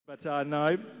But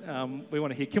no, we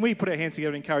want to hear. Can we put our hands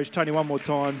together and encourage Tony one more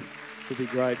time? It'd be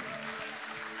great.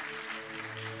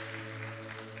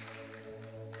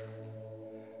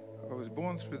 I was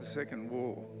born through the Second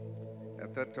War.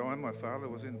 At that time, my father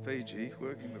was in Fiji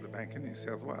working with a bank in New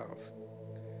South Wales.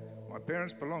 My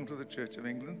parents belonged to the Church of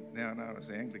England, now known as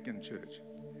the Anglican Church.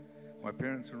 My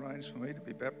parents arranged for me to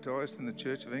be baptised in the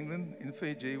Church of England in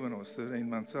Fiji when I was 13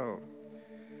 months old.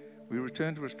 We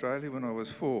returned to Australia when I was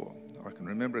 4. I can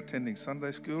remember attending Sunday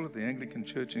school at the Anglican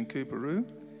Church in Coorparoo.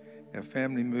 Our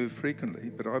family moved frequently,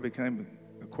 but I became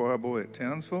a choir boy at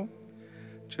Townsville,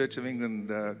 Church of England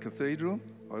Cathedral.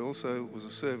 I also was a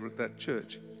server at that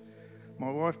church. My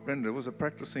wife Brenda was a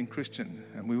practicing Christian,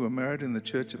 and we were married in the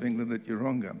Church of England at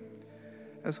Yeronga.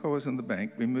 As I was in the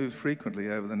bank, we moved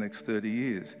frequently over the next 30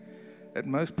 years. At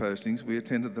most postings, we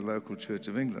attended the local Church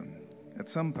of England. At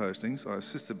some postings, I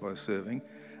assisted by serving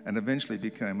and eventually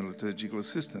became a liturgical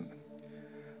assistant.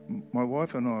 My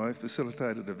wife and I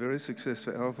facilitated a very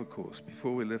successful Alpha course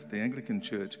before we left the Anglican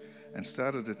Church and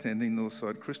started attending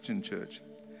Northside Christian Church.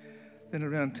 Then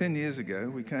around 10 years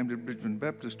ago, we came to Brisbane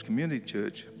Baptist Community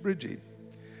Church, Bridgie.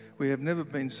 We have never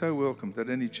been so welcomed at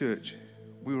any church.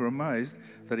 We were amazed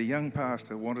that a young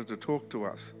pastor wanted to talk to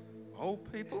us.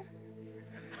 Old people?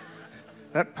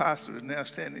 That pastor is now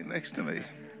standing next to me.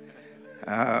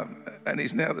 And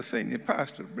he's now the senior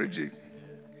pastor of Bridgie.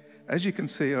 As you can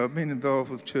see, I've been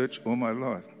involved with church all my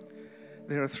life.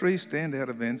 There are 3 standout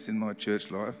events in my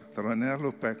church life that I now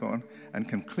look back on and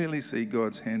can clearly see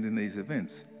God's hand in these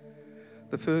events.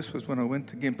 The first was when I went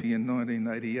to Gympie in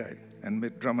 1988 and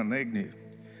met Drummond Agnew.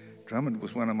 Drummond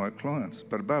was one of my clients,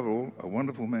 but above all, a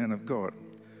wonderful man of God.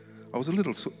 I was a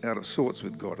little out of sorts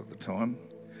with God at the time.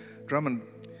 Drummond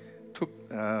took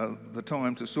the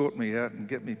time to sort me out and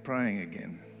get me praying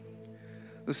again.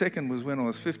 The second was when I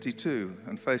was 52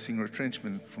 and facing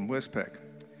retrenchment from Westpac.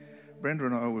 Brenda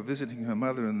and I were visiting her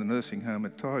mother in the nursing home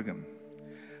at Tygum.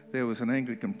 There was an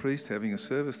Anglican priest having a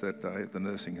service that day at the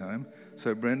nursing home,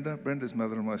 so Brenda's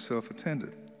mother and myself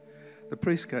attended. The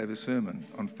priest gave a sermon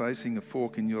on facing a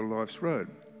fork in your life's road.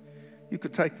 You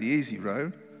could take the easy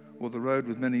road or the road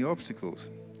with many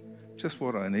obstacles. Just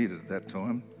what I needed at that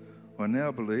time. I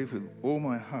now believe with all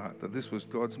my heart that this was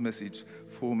God's message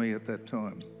for me at that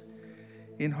time.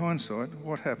 In hindsight,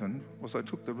 what happened was I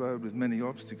took the road with many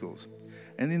obstacles,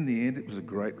 and in the end it was a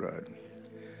great road.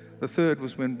 The third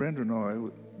was when Brenda and I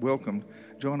welcomed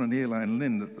John and Elaine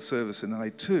Lind at the service in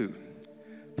A2.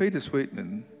 Peter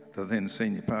Sweetman, the then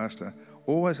senior pastor,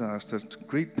 always asked us to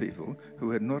greet people who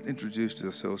had not introduced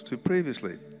ourselves to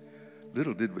previously.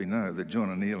 Little did we know that John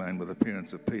and Elaine were the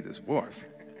parents of Peter's wife.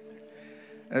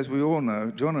 As we all know,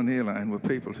 John and Elaine were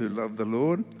people who loved the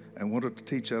Lord and wanted to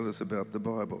teach others about the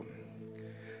Bible.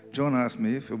 John asked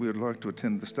me if we would like to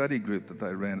attend the study group that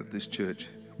they ran at this church,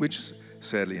 which,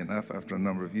 sadly enough, after a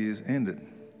number of years, ended.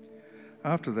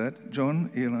 After that, John,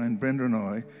 Elaine, Brenda and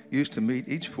I used to meet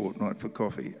each fortnight for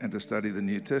coffee and to study the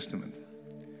New Testament.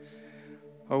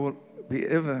 I will be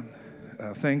ever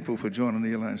thankful for John and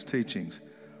Elaine's teachings.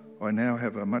 I now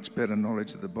have a much better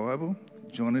knowledge of the Bible.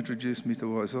 John introduced me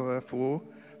to Isaiah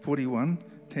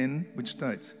 41:10, which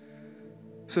states,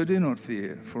 "So do not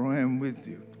fear, for I am with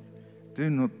you. Do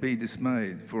not be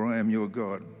dismayed, for I am your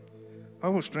God. I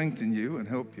will strengthen you and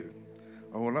help you.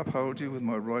 I will uphold you with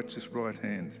my righteous right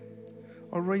hand."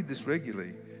 I read this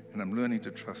regularly, and I'm learning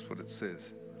to trust what it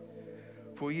says.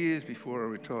 For years before I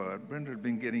retired, Brenda had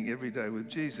been getting Every Day with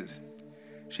Jesus.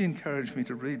 She encouraged me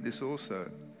to read this also.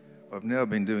 I've now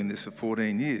been doing this for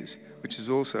 14 years, which has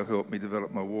also helped me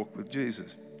develop my walk with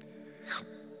Jesus.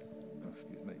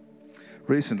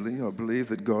 Recently, I believe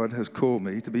that God has called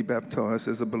me to be baptised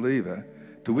as a believer,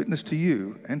 to witness to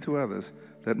you and to others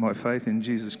that my faith in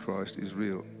Jesus Christ is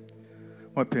real.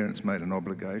 My parents made an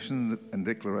obligation and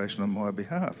declaration on my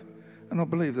behalf, and I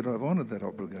believe that I've honoured that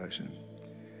obligation.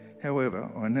 However,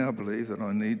 I now believe that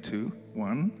I need to,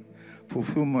 1,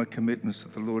 fulfil my commitments to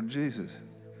the Lord Jesus.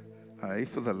 A,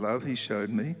 for the love he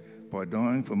showed me by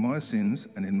dying for my sins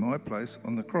and in my place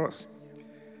on the cross.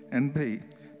 And B,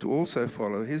 to also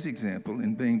follow his example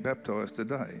in being baptised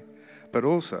today, but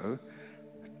also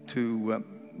to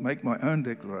make my own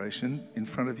declaration in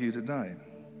front of you today,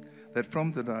 that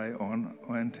from today on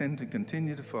I intend to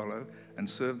continue to follow and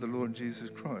serve the Lord Jesus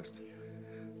Christ.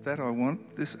 That I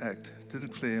want this act to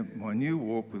declare my new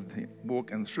walk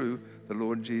and through the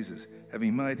Lord Jesus,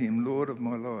 having made him Lord of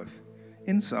my life.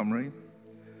 In summary,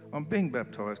 I'm being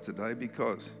baptised today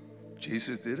because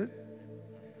Jesus did it,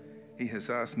 he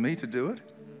has asked me to do it,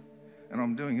 and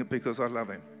I'm doing it because I love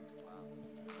him.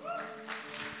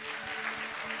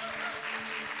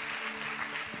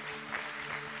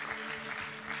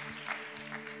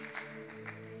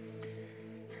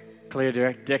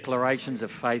 Clear declarations of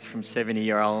faith from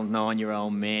 70-year-old,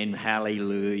 9-year-old men.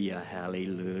 Hallelujah,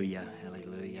 hallelujah,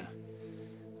 hallelujah.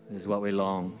 This is what we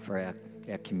long for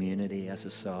our community, our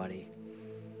society.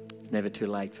 It's never too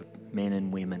late for men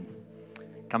and women.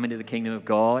 Come into the kingdom of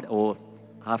God, or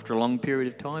after a long period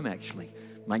of time, actually,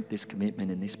 make this commitment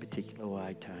in this particular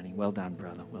way, Tony. Well done,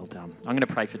 brother, well done. I'm going to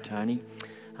pray for Tony.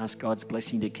 Ask God's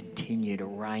blessing to continue to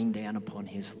rain down upon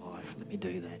his life. Let me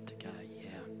do that to go.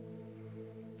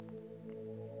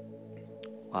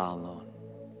 Wow, Lord,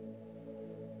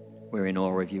 we're in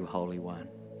awe of you, Holy One.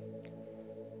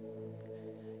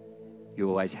 You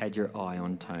always had your eye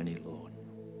on Tony, Lord.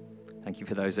 Thank you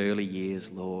for those early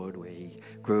years, Lord, where he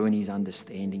grew in his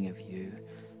understanding of you.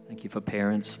 Thank you for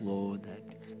parents, Lord,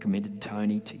 that committed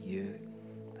Tony to you.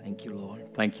 Thank you,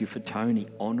 Lord. Thank you for Tony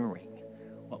honouring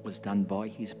what was done by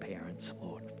his parents,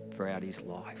 Lord, throughout his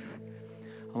life.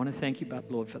 I want to thank you, but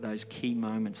Lord, for those key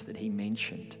moments that he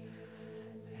mentioned,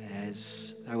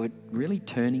 as they were really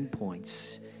turning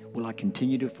points. Will I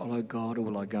continue to follow God, or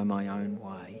will I go my own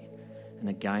way? And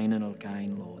again,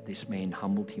 Lord, this man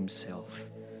humbled himself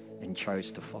and chose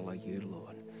to follow you,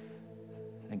 Lord.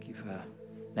 Thank you for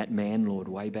that man, Lord,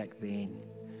 way back then,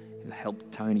 who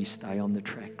helped Tony stay on the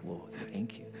track, Lord.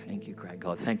 Thank you, great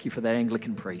God. Thank you for that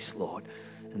Anglican priest, Lord,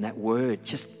 and that word.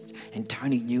 And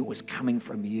Tony knew it was coming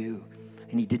from you,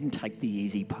 and he didn't take the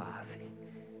easy path.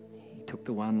 Took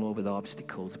the one, Lord, with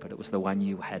obstacles, but it was the one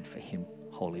you had for him,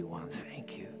 Holy One.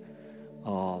 Thank you.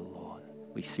 Oh, Lord,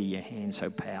 we see your hand so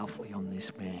powerfully on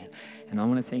this man. And I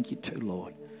want to thank you too,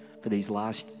 Lord, for these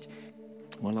last,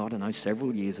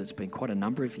 several years. It's been quite a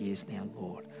number of years now,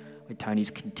 Lord, where Tony's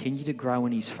continued to grow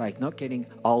in his faith, not getting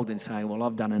old and saying, well,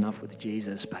 I've done enough with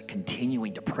Jesus, but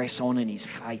continuing to press on in his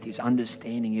faith, his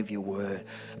understanding of your word,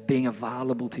 being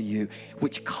available to you,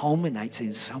 which culminates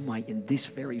in some way in this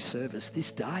very service,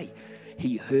 this day.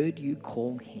 He heard you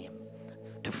call him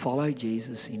to follow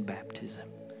Jesus in baptism.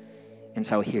 And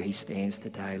so here he stands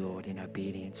today, Lord, in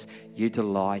obedience. You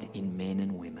delight in men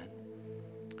and women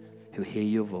who hear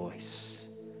your voice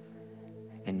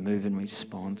and move in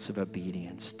response of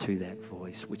obedience to that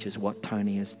voice, which is what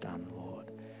Tony has done, Lord.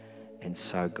 And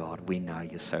so, God, we know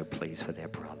you're so pleased with our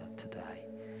brother today.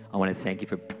 I want to thank you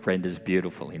for Brenda's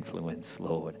beautiful influence,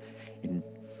 Lord, in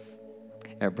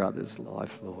our brother's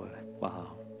life, Lord.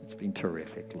 Wow. It's been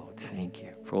terrific, Lord. Thank you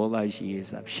for all those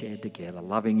years they've shared together,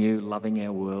 loving you, loving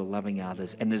our world, loving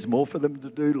others. And there's more for them to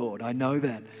do, Lord. I know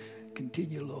that.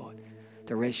 Continue, Lord,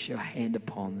 to rest your hand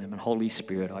upon them. And Holy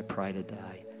Spirit, I pray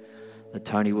today that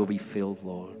Tony will be filled,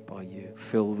 Lord, by you,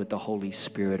 filled with the Holy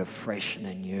Spirit afresh and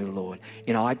anew, Lord.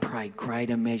 And I pray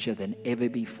greater measure than ever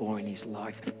before in his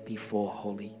life before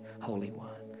Holy One.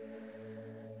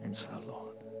 And so,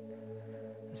 Lord,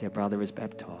 as our brother is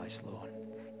baptized, Lord,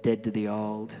 dead to the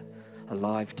old,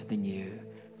 alive to the new,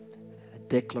 a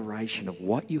declaration of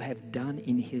what you have done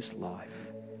in his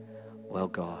life. Well,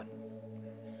 God,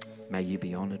 may you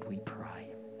be honoured, we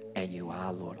pray. And you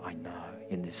are, Lord, I know,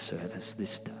 in this service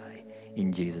this day.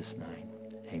 In Jesus' name,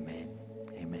 amen.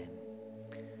 Amen.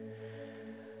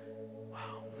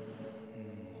 Wow.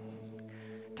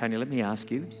 Tony, let me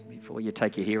ask you, before you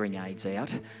take your hearing aids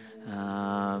out,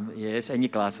 yes, and your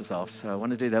glasses off. So I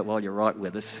want to do that while you're right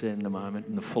with us in the moment,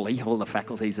 and all the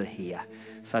faculties are here,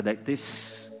 so that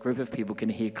this group of people can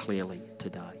hear clearly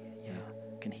today. Yeah,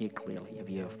 can hear clearly of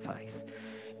your faith.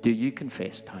 Do you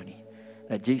confess, Tony,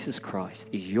 that Jesus Christ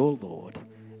is your Lord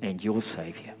and your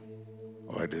Saviour?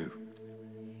 I do.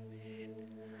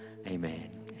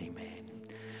 Amen. Amen.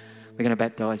 We're going to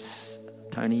baptise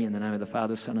Tony in the name of the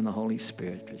Father, Son and the Holy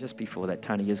Spirit. But just before that,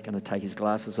 Tony is going to take his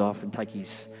glasses off and take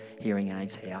his hearing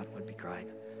aids out. Would be great.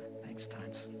 Thanks,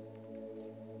 Tones.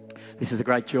 This is a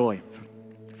great joy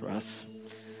for us.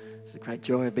 It's a great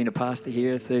joy. I've been a pastor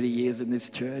here 30 years in this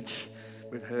church.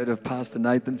 We've heard of Pastor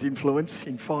Nathan's influence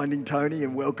in finding Tony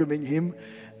and welcoming him.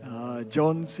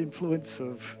 John's influence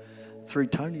through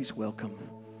Tony's welcome.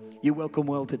 You welcome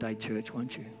well today, church,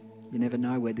 won't you? You never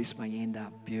know where this may end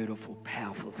up. Beautiful,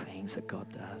 powerful things that God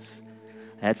does.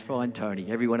 That's fine, Tony.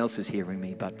 Everyone else is hearing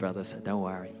me, but brother, so don't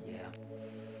worry. Yeah.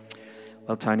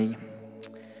 Well, Tony,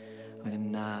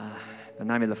 in the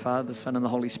name of the Father, the Son, and the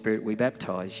Holy Spirit, we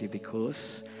baptise you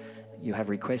because you have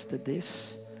requested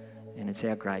this, and it's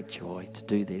our great joy to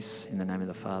do this in the name of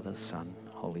the Father, the Son,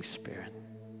 Holy Spirit.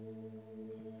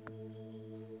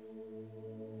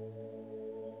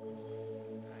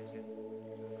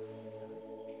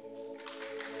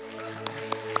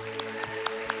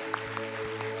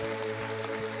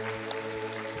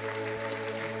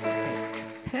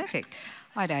 Perfect.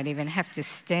 I don't even have to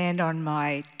stand on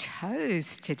my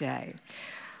toes today.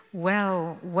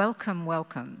 Well, welcome,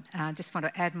 welcome. I just want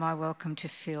to add my welcome to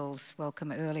Phil's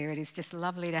welcome earlier. It is just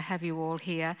lovely to have you all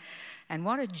here. And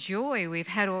what a joy we've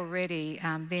had already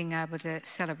being able to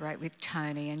celebrate with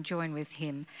Tony and join with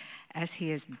him as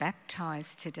he is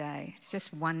baptised today. It's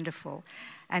just wonderful.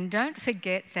 And don't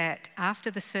forget that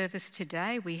after the service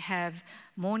today, we have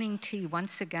morning tea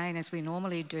once again, as we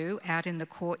normally do, out in the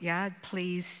courtyard.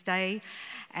 Please stay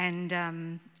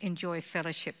and enjoy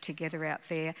fellowship together out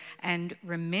there. And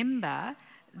remember,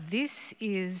 this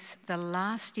is the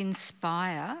last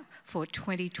Inspire for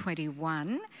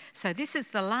 2021. So this is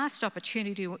the last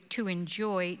opportunity to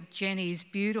enjoy Jenny's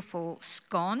beautiful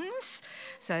scones.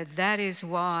 So that is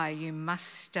why you must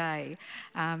stay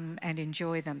and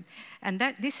enjoy them. And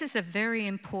this is a very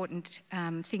important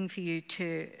thing for you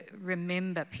to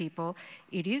remember, people.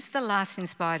 It is the last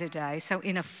Inspire today. So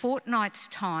in a fortnight's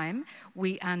time,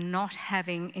 we are not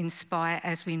having Inspire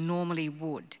as we normally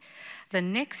would. The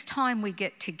next time we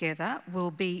get together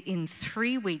will be in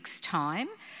 3 weeks' time.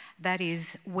 That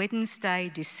is Wednesday,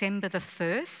 December the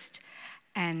 1st.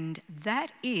 And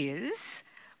that is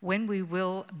when we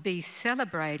will be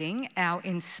celebrating our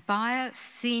Inspire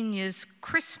Seniors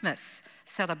Christmas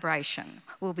celebration.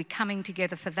 We'll be coming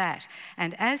together for that.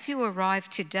 And as you arrive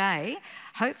today,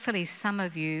 hopefully some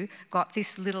of you got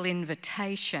this little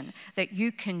invitation that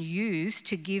you can use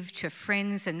to give to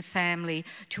friends and family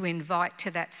to invite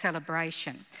to that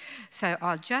celebration. So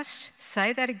I'll just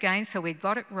say that again so we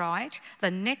got it right.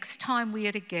 The next time we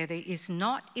are together is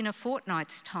not in a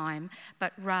fortnight's time,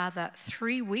 but rather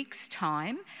 3 weeks'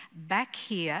 time back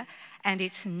here, and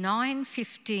it's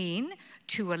 9:15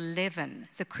 to 11,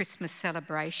 the Christmas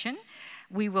celebration.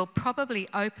 We will probably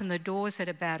open the doors at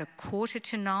about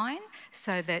 9:15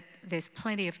 so that there's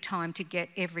plenty of time to get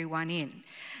everyone in.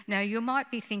 Now, you might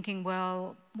be thinking,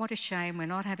 well, what a shame we're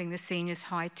not having the seniors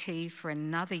high tea for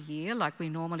another year like we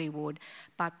normally would.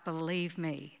 But believe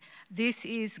me, this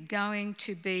is going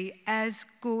to be as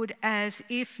good as,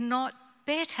 if not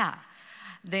better,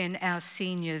 than our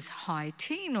seniors high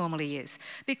tea normally is,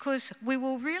 because we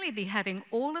will really be having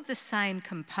all of the same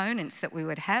components that we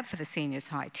would have for the seniors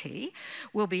high tea.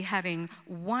 We'll be having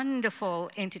wonderful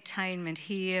entertainment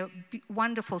here,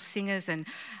 wonderful singers, and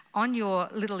on your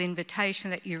little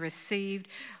invitation that you received,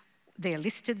 they're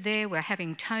listed there. We're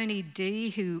having Tony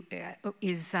D, who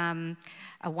is a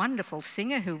wonderful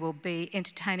singer who will be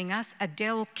entertaining us.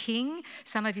 Adele King,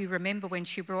 some of you remember when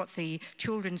she brought the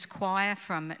children's choir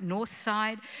from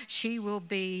Northside. She will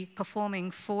be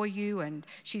performing for you, and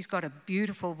she's got a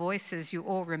beautiful voice, as you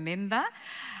all remember.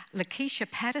 Lakeisha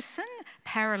Patterson,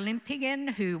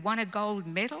 Paralympian, who won a gold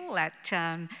medal at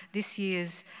this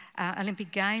year's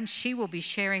Olympic Games. She will be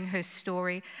sharing her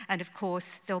story, and of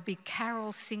course there'll be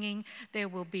carols singing. There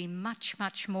will be much,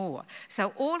 much more.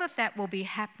 So all of that will be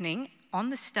happening on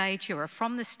the stage here, or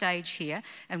from the stage here,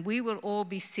 and we will all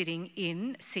be sitting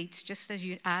in seats just as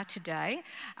you are today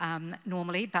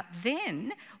normally. But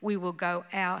then we will go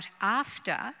out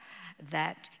after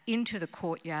that into the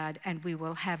courtyard, and we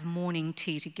will have morning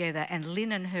tea together, and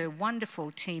Lynn and her wonderful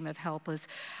team of helpers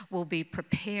will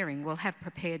have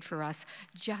prepared for us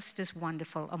just as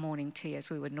wonderful a morning tea as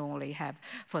we would normally have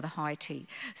for the high tea.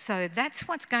 So that's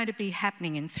what's going to be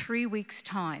happening in 3 weeks'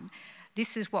 time.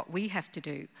 This is what we have to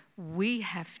do. We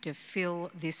have to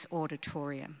fill this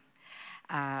auditorium.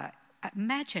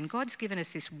 Imagine, God's given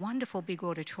us this wonderful big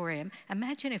auditorium.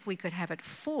 Imagine if we could have it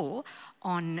full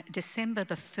on December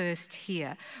the 1st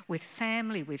here, with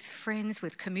family, with friends,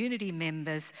 with community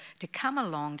members to come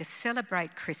along to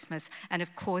celebrate Christmas. And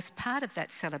of course, part of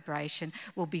that celebration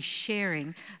will be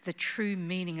sharing the true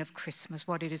meaning of Christmas,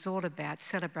 what it is all about,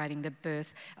 celebrating the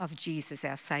birth of Jesus,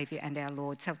 our Saviour and our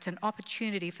Lord. So it's an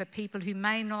opportunity for people who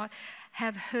may not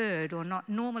have heard or not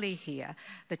normally hear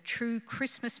the true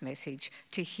Christmas message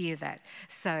to hear that.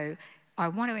 So I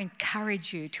want to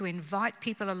encourage you to invite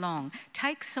people along.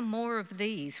 Take some more of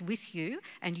these with you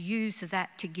and use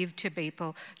that to give to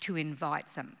people, to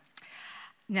invite them.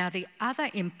 Now, the other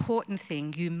important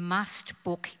thing, you must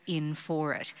book in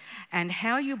for it. And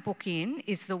how you book in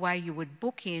is the way you would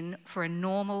book in for a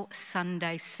normal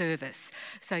Sunday service.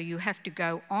 So you have to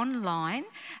go online,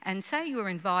 and say you're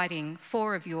inviting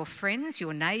 4 of your friends,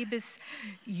 your neighbours.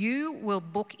 You will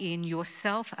book in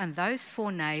yourself and those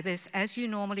 4 neighbours as you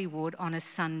normally would on a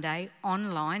Sunday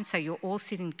online. So you're all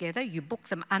sitting together. You book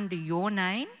them under your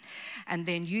name, and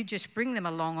then you just bring them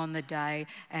along on the day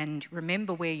and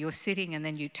remember where you're sitting, and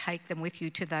then you take them with you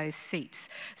to those seats.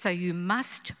 So you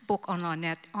must book online.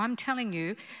 Now, I'm telling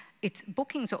you,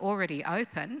 bookings are already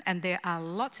open, and there are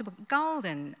lots of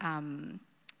golden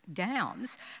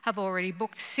Downs have already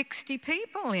booked 60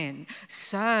 people in.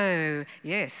 So,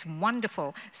 yes,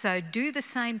 wonderful. So do the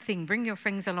same thing. Bring your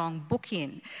friends along, book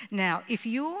in. Now, if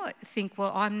you think,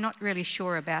 well, I'm not really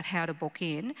sure about how to book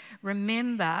in,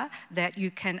 remember that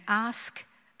you can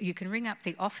ring up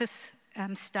the office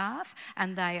staff,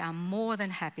 and they are more than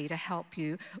happy to help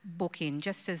you book in,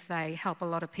 just as they help a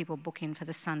lot of people book in for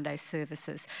the Sunday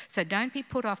services. So don't be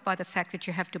put off by the fact that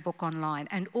you have to book online.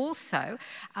 And also,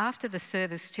 after the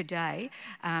service today,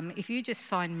 if you just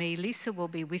find me, Lisa will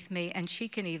be with me, and she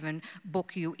can even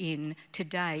book you in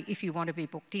today if you want to be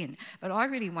booked in. But I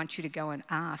really want you to go and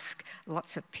ask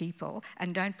lots of people,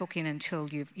 and don't book in until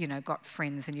you've got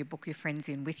friends and you book your friends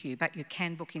in with you. But you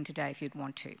can book in today if you'd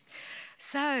want to.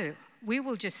 So we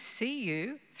will just see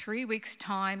you 3 weeks'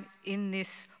 time in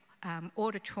this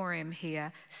auditorium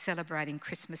here celebrating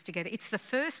Christmas together. It's the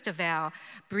first of our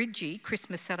Bridgie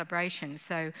Christmas celebrations,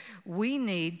 so we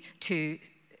need to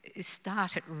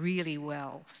start it really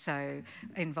well. So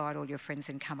invite all your friends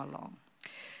and come along.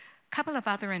 A couple of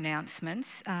other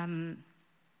announcements.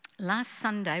 Last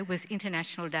Sunday was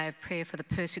International Day of Prayer for the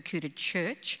Persecuted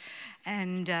Church,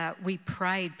 and we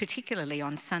prayed particularly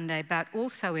on Sunday, but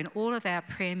also in all of our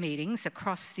prayer meetings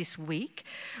across this week,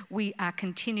 we are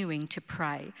continuing to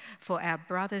pray for our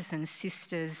brothers and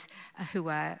sisters who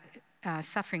are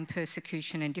suffering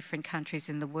persecution in different countries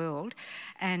in the world.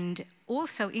 And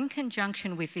also in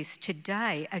conjunction with this,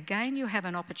 today, again, you have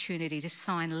an opportunity to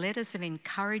sign letters of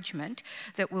encouragement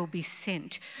that will be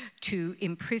sent to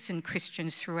imprisoned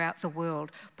Christians throughout the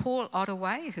world. Paul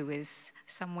Ottaway, who is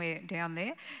somewhere down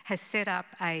there, has set up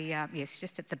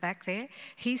just at the back there,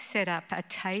 he's set up a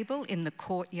table in the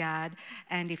courtyard,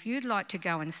 and if you'd like to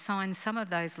go and sign some of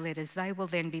those letters, they will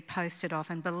then be posted off,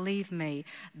 and believe me,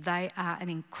 they are an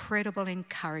incredible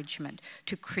encouragement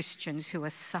to Christians who are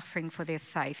suffering for their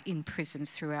faith in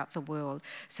prisons throughout the world.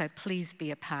 So please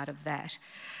be a part of that.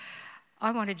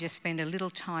 I want to just spend a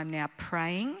little time now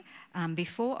praying.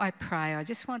 Before I pray, I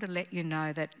just want to let you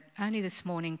know that only this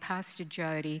morning, Pastor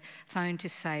Jody phoned to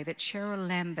say that Cheryl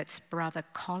Lambert's brother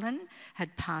Colin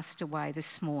had passed away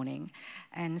this morning.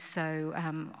 And so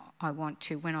I want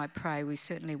to, when I pray, we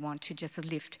certainly want to just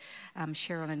lift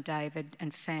Cheryl and David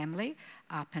and family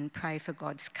up and pray for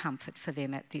God's comfort for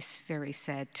them at this very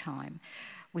sad time.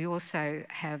 We also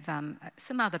have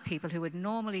some other people who would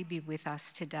normally be with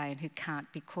us today and who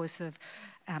can't because of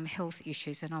health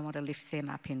issues, and I want to lift them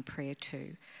up in prayer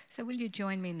too. So will you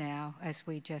join me now as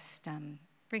we just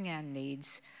bring our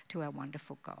needs to our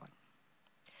wonderful God.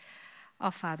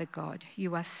 Oh, Father God,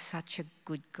 you are such a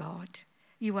good God.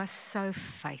 You are so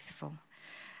faithful.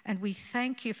 And we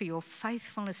thank you for your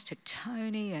faithfulness to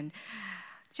Tony and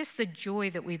just the joy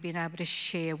that we've been able to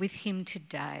share with him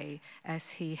today as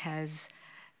he has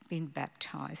been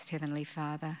baptised, Heavenly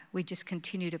Father. We just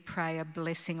continue to pray a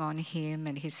blessing on him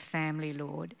and his family,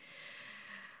 Lord.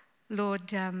 Lord,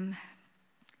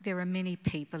 there are many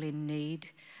people in need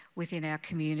within our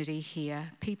community here,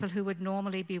 people who would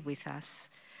normally be with us.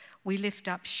 We lift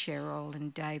up Cheryl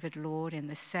and David, Lord, in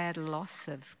the sad loss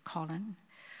of Colin.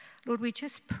 Lord, we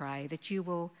just pray that you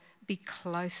will be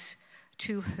close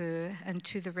to her and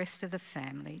to the rest of the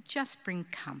family. Just bring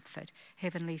comfort,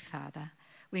 Heavenly Father.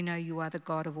 We know you are the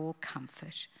God of all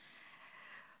comfort.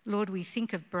 Lord, we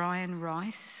think of Brian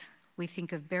Rice, we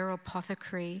think of Beryl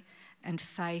Pothecary and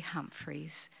Faye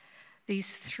Humphreys.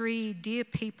 These three dear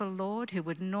people, Lord, who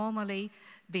would normally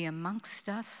be amongst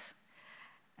us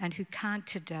and who can't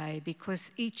today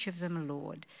because each of them,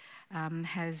 Lord,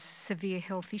 has severe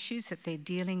health issues that they're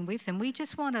dealing with. And we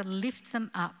just want to lift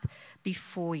them up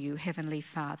before you, Heavenly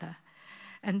Father.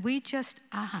 And we just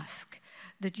ask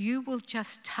that you will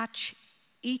just touch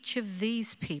each of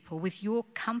these people with your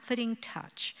comforting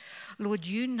touch. Lord,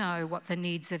 you know what the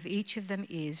needs of each of them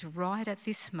is right at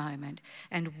this moment,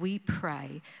 and we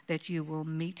pray that you will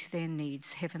meet their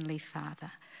needs, Heavenly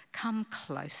Father. Come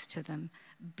close to them,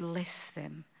 bless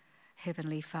them.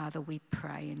 Heavenly Father, we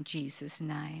pray in Jesus'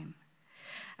 name.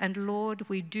 And Lord,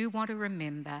 we do want to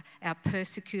remember our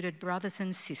persecuted brothers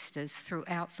and sisters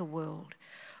throughout the world.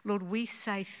 Lord, we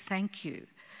say thank you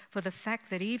for the fact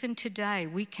that even today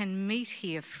we can meet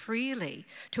here freely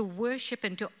to worship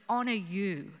and to honour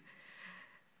you.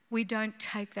 We don't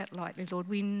take that lightly, Lord.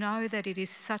 We know that it is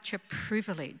such a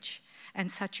privilege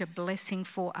and such a blessing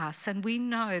for us. And we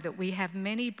know that we have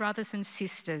many brothers and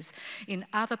sisters in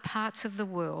other parts of the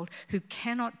world who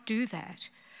cannot do that.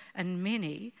 And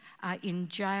many are in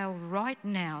jail right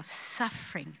now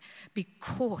suffering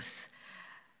because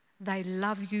they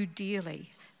love you dearly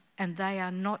and they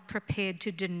are not prepared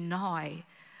to deny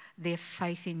their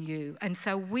faith in you. And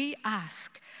so we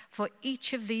ask for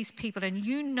each of these people, and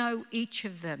you know each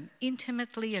of them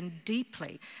intimately and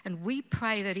deeply. And we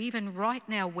pray that even right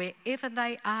now, wherever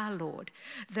they are, Lord,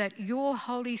 that your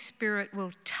Holy Spirit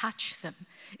will touch them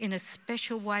in a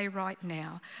special way right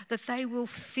now, that they will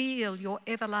feel your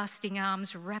everlasting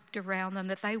arms wrapped around them,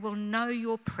 that they will know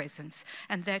your presence,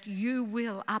 and that you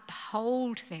will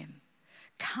uphold them,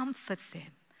 comfort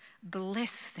them,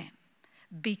 bless them,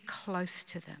 be close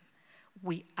to them.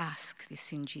 We ask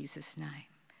this in Jesus' name.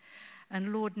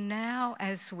 And Lord, now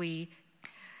as we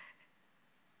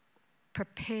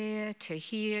prepare to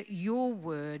hear your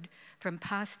word from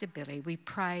Pastor Billy, we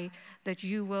pray that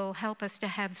you will help us to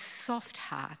have soft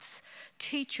hearts,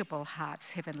 teachable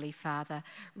hearts, Heavenly Father,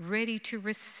 ready to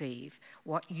receive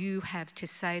what you have to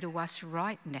say to us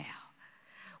right now.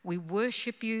 We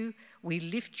worship you, we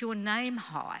lift your name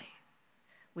high,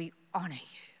 we honour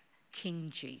you, King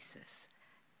Jesus.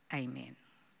 Amen.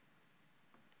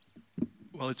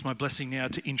 Well, it's my blessing now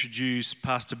to introduce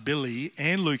Pastor Billy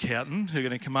and Luke Houghton, who are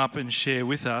going to come up and share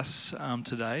with us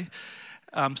today.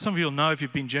 Some of you will know, if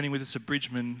you've been journeying with us at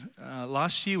Bridgeman,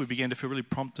 last year we began to feel really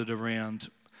prompted around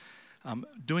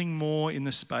doing more in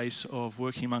the space of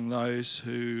working among those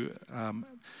who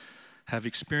have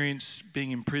experienced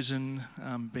being in prison,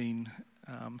 being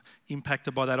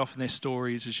impacted by that. Often their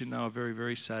stories, as you know, are very,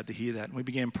 very sad to hear that. And we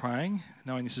began praying,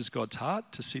 knowing this is God's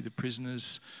heart, to see the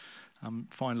prisoners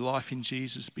find life in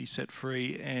Jesus, be set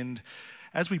free. And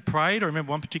as we prayed, I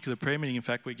remember one particular prayer meeting, in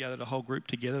fact, we gathered a whole group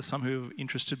together, some who are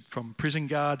interested, from prison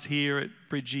guards here at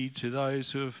Bridgie to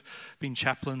those who have been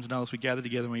chaplains and others. We gathered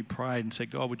together and we prayed and said,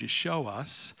 God, would you show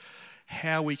us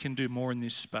how we can do more in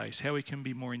this space, how we can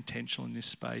be more intentional in this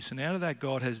space. And out of that,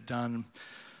 God has done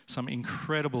some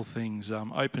incredible things,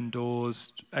 opened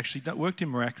doors, actually worked in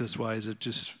miraculous ways that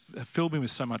just filled me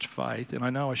with so much faith. And I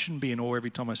know I shouldn't be in awe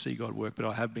every time I see God work, but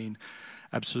I have been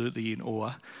absolutely in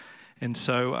awe. And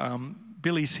so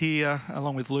Billy's here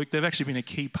along with Luke. They've actually been a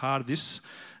key part of this.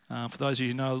 For those of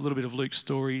you who know a little bit of Luke's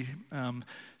story,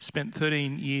 spent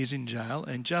 13 years in jail,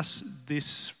 and just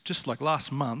like last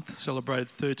month, celebrated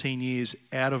 13 years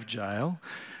out of jail.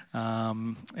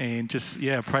 And just,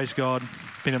 praise God,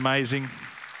 been amazing.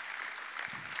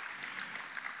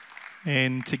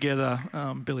 And together,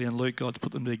 Billy and Luke, God's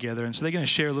put them together. And so they're going to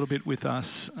share a little bit with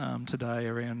us today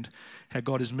around how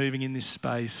God is moving in this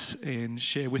space and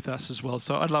share with us as well.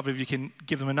 So I'd love if you can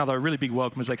give them another really big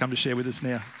welcome as they come to share with us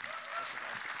now.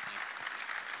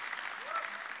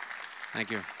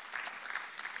 Thank you.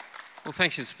 Well,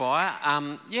 thanks, Inspire.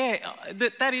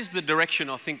 That is the direction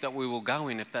I think that we will go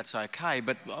in, if that's okay.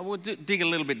 But I will dig a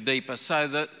little bit deeper. So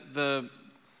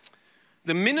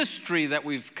the ministry that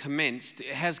we've commenced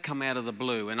has come out of the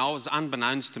blue, and I was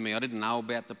unbeknownst to me. I didn't know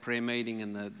about the prayer meeting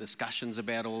and the discussions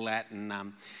about all that,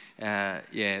 and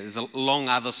there's a long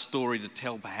other story to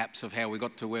tell perhaps of how we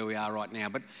got to where we are right now.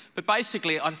 But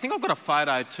basically, I think I've got a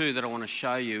photo too that I want to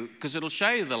show you, because it'll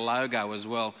show you the logo as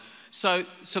well. So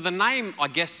the name, I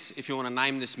guess, if you want to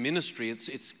name this ministry,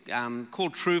 it's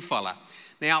called True Fella.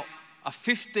 Now, a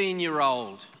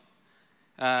 15-year-old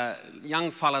young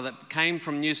fella that came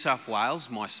from New South Wales,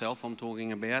 myself I'm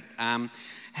talking about,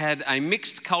 had a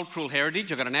mixed cultural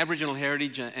heritage. I got an Aboriginal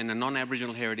heritage and a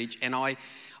non-Aboriginal heritage, and I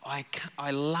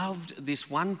loved this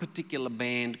one particular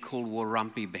band called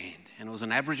Warumpi Band, and it was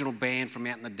an Aboriginal band from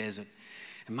out in the desert.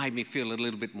 It made me feel a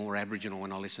little bit more Aboriginal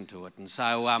when I listened to it. And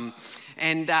so,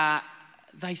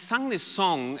 they sung this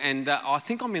song, and I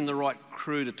think I'm in the right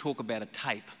crew to talk about a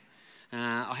tape.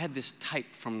 I had this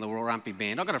tape from the Warumpi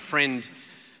Band. I got a friend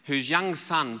whose young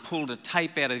son pulled a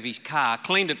tape out of his car,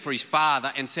 cleaned it for his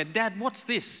father, and said, "Dad, what's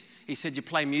this?" He said, "You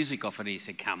play music off it." He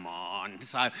said, "Come on."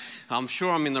 So I'm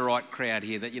sure I'm in the right crowd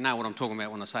here, that you know what I'm talking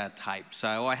about when I say a tape.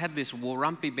 So I had this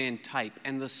Warumpi Band tape,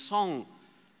 and the song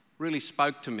really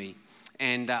spoke to me.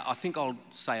 And I think I'll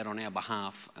say it on our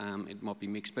behalf. It might be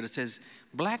mixed, but it says,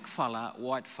 "Black fella,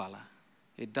 white fella,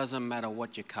 it doesn't matter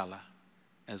what your colour,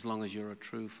 as long as you're a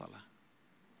true fella."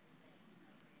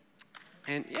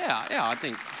 And I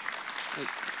think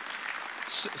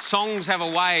songs have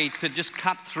a way to just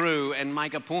cut through and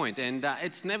make a point, and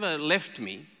it's never left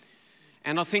me.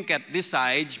 And I think at this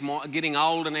age, getting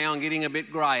older now and getting a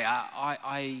bit greyer,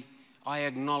 I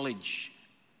acknowledge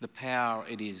the power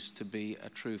it is to be a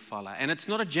true fella. And it's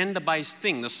not a gender-based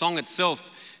thing. The song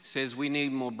itself says we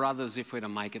need more brothers if we're to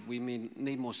make it. We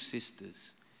need more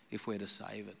sisters if we're to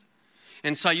save it.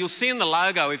 And so you'll see in the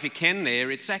logo, if you can there,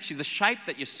 it's actually the shape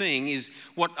that you're seeing is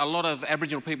what a lot of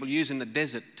Aboriginal people use in the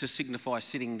desert to signify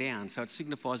sitting down. So it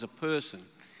signifies a person.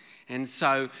 And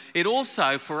so it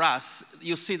also, for us,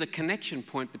 you'll see the connection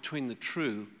point between the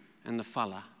true and the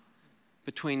fella.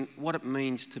 between what it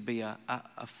means to be a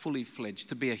fully fledged,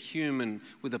 to be a human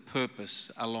with a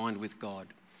purpose aligned with God.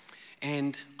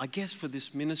 And I guess for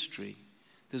this ministry,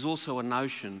 there's also a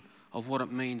notion of what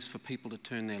it means for people to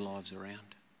turn their lives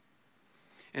around.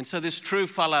 And so this True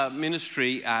Fella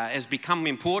ministry has become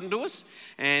important to us,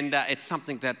 and it's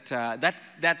something that's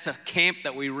a camp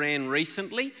that we ran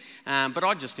recently, but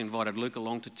I just invited Luke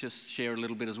along to just share a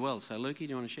little bit as well. So Lukey, do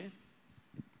you want to share?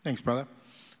 Thanks, brother.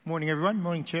 Morning, everyone.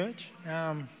 Morning, church.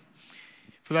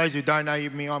 For those who don't know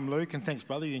me, I'm Luke, and thanks,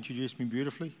 brother. You introduced me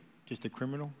beautifully. Just a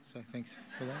criminal, so thanks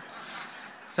for that.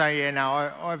 So yeah,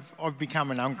 no, I've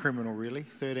become an uncriminal really,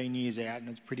 13 years out, and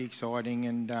it's pretty exciting.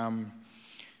 And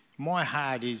my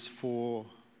heart is for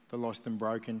the lost and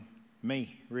broken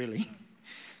me, really,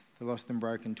 the lost and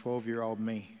broken 12-year-old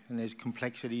me. And there's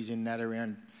complexities in that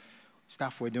around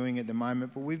stuff we're doing at the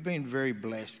moment, but we've been very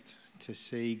blessed to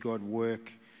see God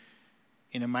work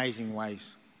in amazing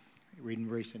ways in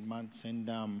recent months, and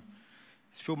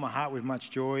it's filled my heart with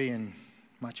much joy and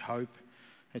much hope.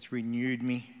 It's renewed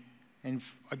me, and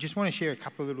I just want to share a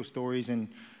couple of little stories. And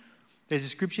there's a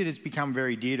scripture that's become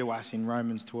very dear to us in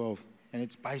Romans 12, and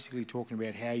it's basically talking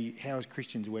about how as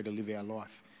Christians we're to live our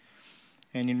life.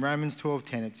 And in Romans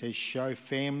 12:10 it says, "Show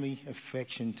family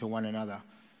affection to one another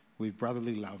with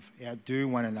brotherly love. Outdo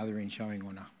one another in showing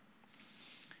honour."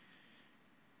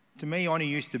 To me, honour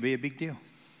used to be a big deal.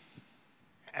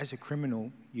 As a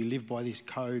criminal, you live by this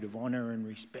code of honour and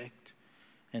respect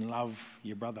and love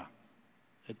your brother.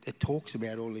 It talks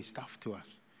about all this stuff to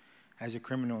us. As a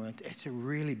criminal, it's a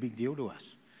really big deal to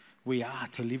us. We are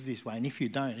to live this way, and if you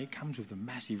don't, it comes with a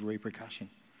massive repercussion.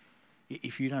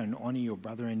 If you don't honour your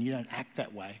brother and you don't act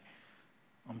that way,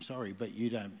 I'm sorry, but you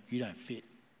don't fit.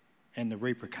 And the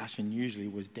repercussion usually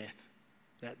was death.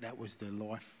 That was the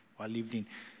life I lived in.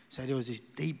 So there was this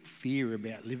deep fear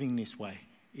about living this way.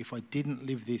 If I didn't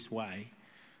live this way,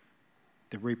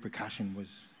 the repercussion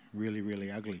was really,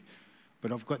 really ugly.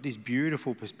 But I've got this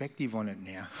beautiful perspective on it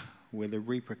now, where the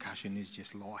repercussion is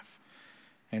just life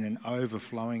and an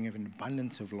overflowing of an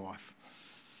abundance of life.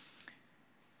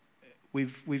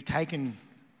 We've taken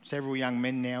several young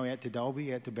men now out to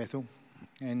Dalby, out to Bethel,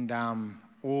 and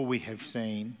all we have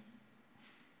seen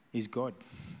is God,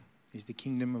 is the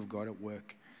kingdom of God at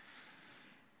work.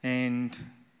 And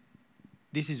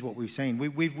this is what we've seen.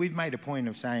 We've made a point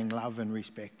of saying love and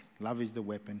respect. Love is the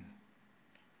weapon.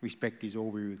 Respect is all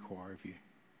we require of you.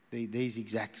 These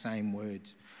exact same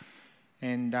words.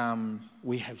 And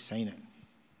we have seen it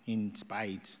in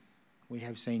spades. We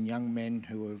have seen young men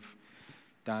who have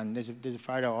done... There's a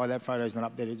photo. Oh, that photo's not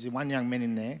up there. There's one young man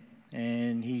in there,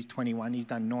 and he's 21. He's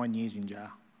done 9 years in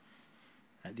jail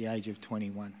at the age of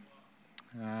 21.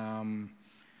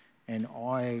 And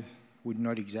I would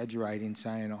not exaggerate in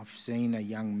saying I've seen a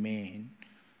young man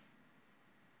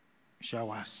show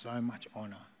us so much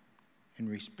honour and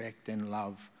respect and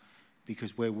love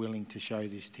because we're willing to show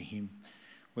this to him.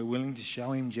 We're willing to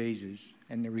show him Jesus,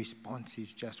 and the response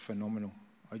is just phenomenal.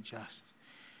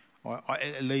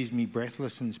 It leaves me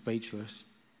breathless and speechless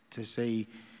to see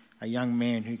a young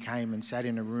man who came and sat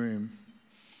in a room.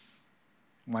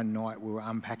 One night we were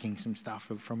unpacking some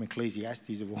stuff from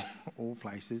Ecclesiastes of all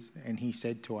places, and he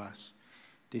said to us,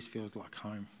 "This feels like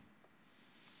home."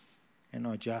 And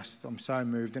I'm so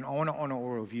moved, and I want to honour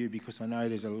all of you because I know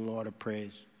there's a lot of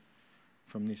prayers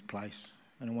from this place,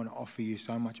 and I want to offer you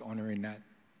so much honour in that,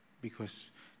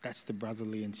 because that's the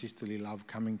brotherly and sisterly love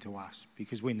coming to us,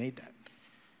 because we need that.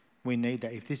 We need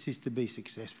that. If this is to be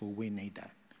successful, we need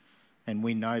that. And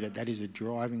we know that is a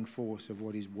driving force of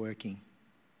what is working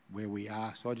where we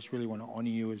are. So I just really want to honour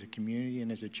you as a community and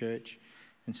as a church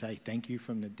and say thank you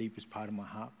from the deepest part of my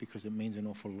heart, because it means an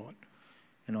awful lot.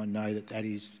 And I know that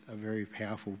is a very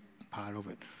powerful part of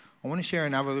it. I want to share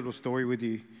another little story with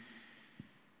you.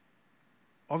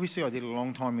 Obviously, I did a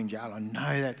long time in jail. I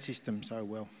know that system so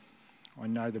well. I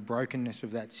know the brokenness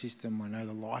of that system. I know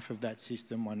the life of that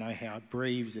system. I know how it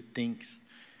breathes, it thinks.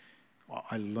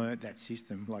 I learnt that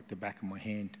system like the back of my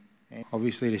hand. And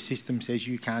obviously, the system says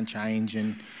you can't change,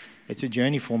 and it's a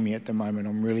journey for me at the moment.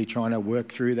 I'm really trying to work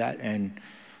through that, and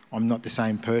I'm not the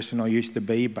same person I used to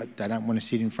be, but they don't want to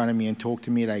sit in front of me and talk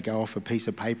to me. They go off a piece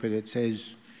of paper that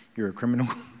says you're a criminal.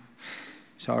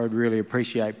 So I would really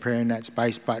appreciate prayer in that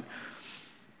space. But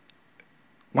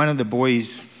one of the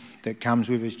boys that comes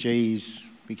with us, he's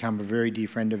become a very dear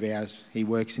friend of ours. He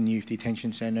works in the Youth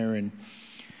Detention Centre, and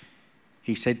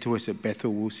he said to us at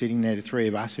Bethel, we were sitting there, the three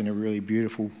of us, in a really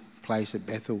beautiful place at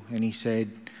Bethel, and he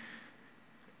said,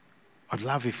 "I'd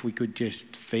love if we could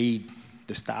just feed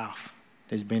the staff.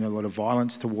 There's been a lot of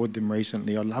violence toward them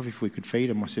recently. I'd love if we could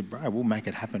feed them." I said, "Bro, we'll make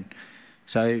it happen."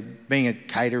 So being a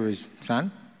caterer's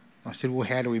son, I said, well,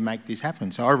 how do we make this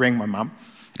happen? So I rang my mum,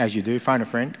 as you do, phone a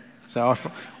friend. So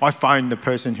I phoned the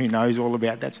person who knows all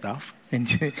about that stuff, and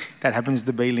that happens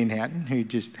to be Lynn Houghton, who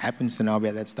just happens to know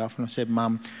about that stuff. And I said,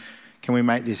 Mum, can we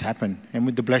make this happen? And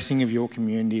with the blessing of your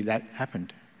community, that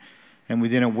happened. And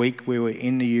within a week, we were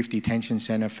in the youth detention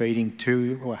centre feeding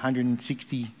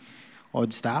 160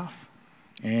 odd staff.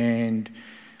 And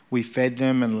we fed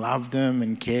them and loved them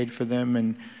and cared for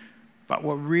them. But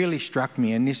what really struck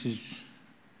me, and this is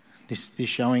this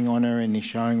showing honour and this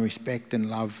showing respect and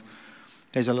love,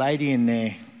 there's a lady in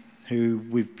there who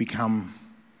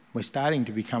we're starting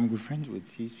to become good friends with.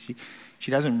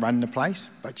 She doesn't run the place,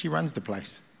 but she runs the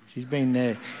place. She's been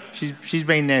there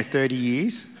 30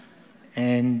 years,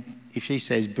 and if she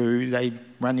says boo, they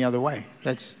run the other way.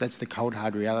 That's the cold,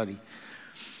 hard reality.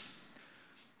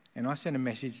 And I sent a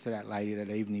message to that lady that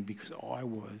evening because I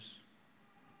was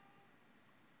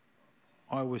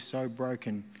so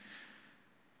broken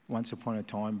once upon a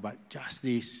time, but just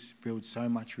this builds so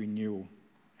much renewal.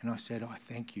 And I said, I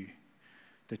thank you.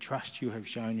 The trust you have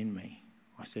shown in me,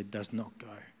 I said, does not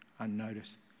go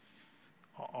unnoticed.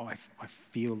 I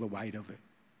feel the weight of it.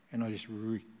 And I'll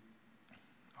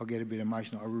get a bit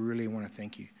emotional. I really want to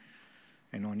thank you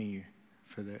and honour you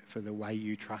for the way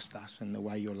you trust us and the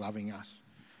way you're loving us.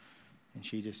 And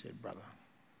she just said, brother,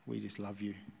 we just love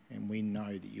you and we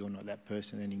know that you're not that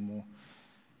person anymore.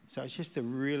 So it's just a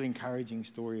real encouraging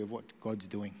story of what God's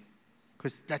doing,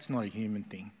 because that's not a human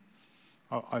thing.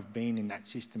 I've been in that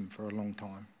system for a long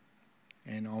time,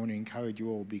 and I want to encourage you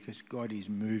all because God is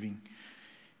moving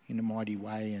in a mighty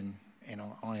way, and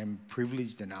I am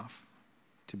privileged enough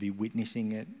to be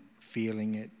witnessing it,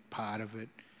 feeling it, part of it,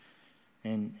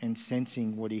 and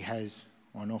sensing what he has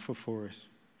on offer for us.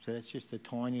 So that's just a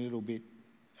tiny little bit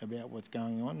about what's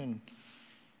going on,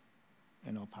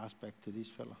 and I'll pass back to this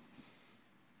fella.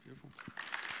 Beautiful.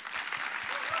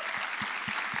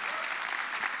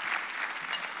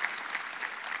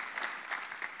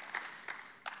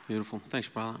 Beautiful. Thanks,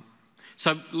 brother.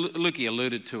 So Lukey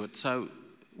alluded to it. So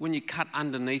when you cut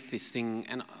underneath this thing,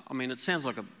 and I mean, it sounds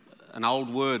like an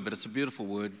old word, but it's a beautiful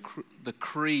word, the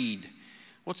creed.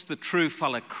 What's the true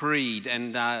fella creed?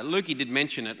 And Lukey did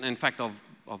mention it. And in fact, I've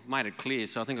made it clear,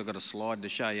 so I think I've got a slide to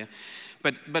show you.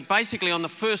 But basically, on the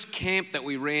first camp that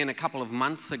we ran a couple of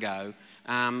months ago,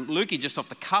 Lukey just off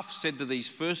the cuff said to these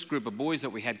first group of boys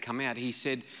that we had come out, he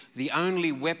said, the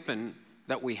only weapon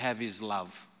that we have is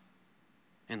love.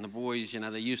 And the boys,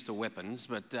 they're used to weapons,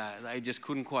 but they just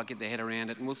couldn't quite get their head around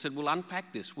it. And we said, we'll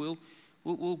unpack this. We'll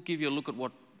give you a look at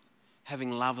what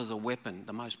having love as a weapon,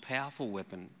 the most powerful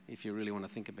weapon, if you really want to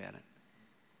think about it.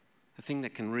 The thing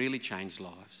that can really change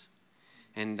lives.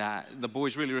 And the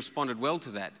boys really responded well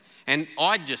to that. And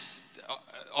I just,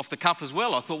 off the cuff as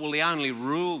well, I thought, well, the only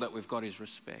rule that we've got is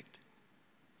respect.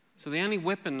 So the only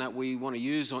weapon that we want to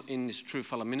use in this True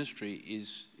Fella ministry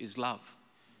is love.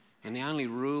 And the only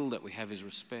rule that we have is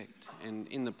respect. And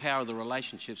in the power of the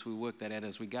relationships, we work that out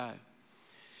as we go.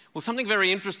 Well, something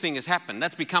very interesting has happened.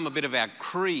 That's become a bit of our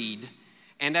creed.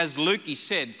 And as Lukey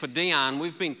said, for Dion,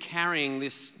 we've been carrying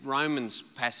this Romans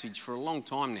passage for a long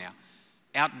time now.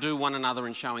 Outdo one another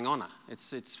in showing honour.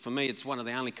 It's for me, it's one of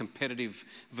the only competitive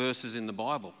verses in the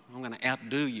Bible. I'm going to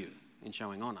outdo you in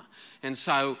showing honour. And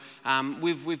so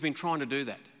we've been trying to do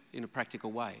that in a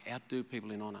practical way, outdo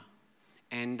people in honour.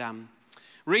 And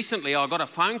recently I got a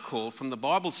phone call from the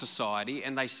Bible Society,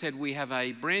 and they said we have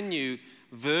a brand new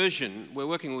version. We're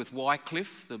working with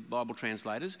Wycliffe, the Bible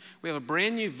translators. We have a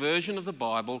brand new version of the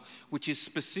Bible which is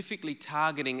specifically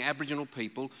targeting Aboriginal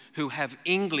people who have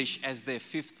English as their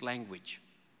fifth language.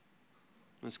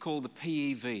 And it's called the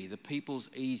PEV, the People's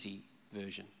Easy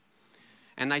Version.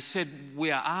 And they said, we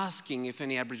are asking if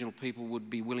any Aboriginal people would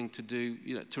be willing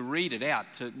to to read it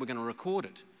out. We're going to record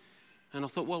it. And I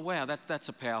thought, well, wow, that's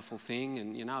a powerful thing,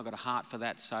 and I've got a heart for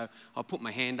that. So I put my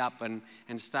hand up and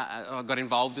I got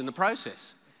involved in the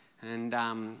process. And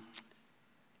I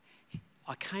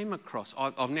came across,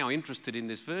 I'm now interested in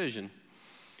this version,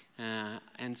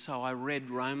 and so I read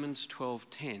Romans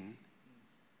 12:10,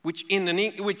 which in the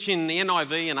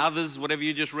NIV and others, whatever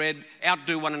you just read,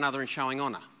 outdo one another in showing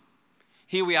honour.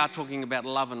 Here we are talking about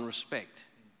love and respect.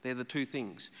 They're the two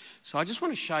things. So I just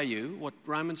want to show you what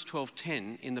Romans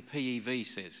 12:10 in the PEV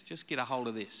says. Just get a hold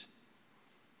of this.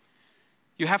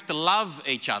 You have to love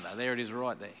each other. There it is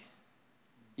right there.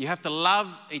 You have to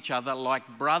love each other like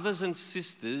brothers and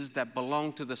sisters that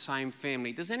belong to the same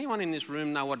family. Does anyone in this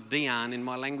room know what Dian in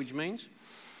my language means?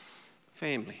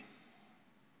 Family.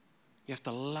 You have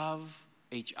to love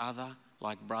each other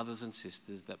like brothers and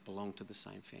sisters that belong to the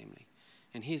same family.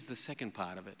 And here's the second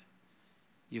part of it.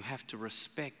 You have to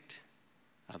respect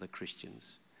other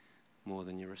Christians more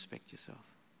than you respect yourself.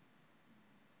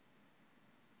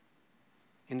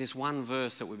 In this one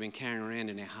verse that we've been carrying around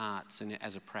in our hearts and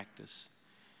as a practice,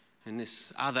 and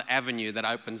this other avenue that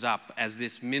opens up as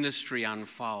this ministry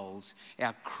unfolds,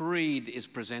 our creed is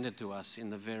presented to us in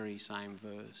the very same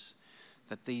verse,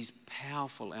 that these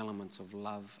powerful elements of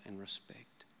love and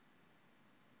respect.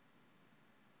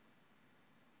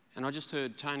 And I just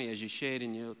heard, Tony, as you shared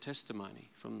in your testimony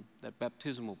from that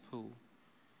baptismal pool,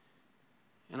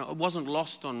 and it wasn't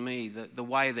lost on me the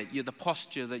way that the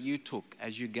posture that you took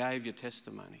as you gave your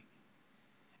testimony.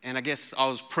 And I guess I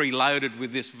was preloaded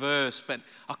with this verse, but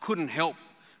I couldn't help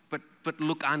but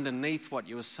look underneath what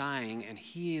you were saying and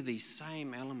hear these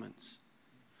same elements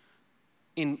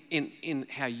in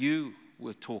how you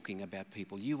were talking about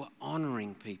people. You were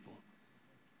honouring people,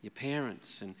 your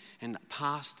parents and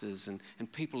pastors and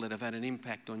people that have had an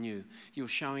impact on you. You were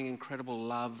showing incredible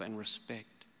love and respect.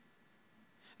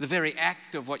 The very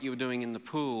act of what you were doing in the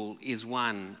pool is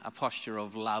a posture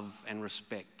of love and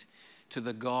respect to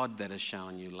the God that has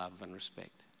shown you love and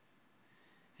respect.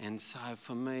 And so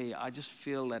for me, I just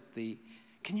feel that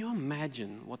can you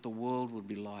imagine what the world would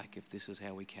be like if this is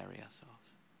how we carry ourselves?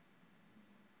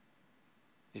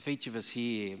 If each of us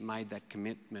here made that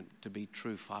commitment to be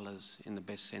true followers in the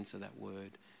best sense of that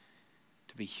word,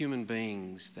 to be human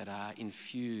beings that are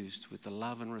infused with the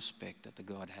love and respect that the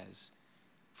God has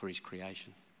for his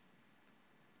creation.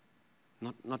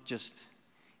 Not just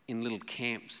in little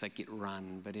camps that get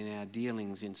run, but in our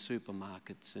dealings in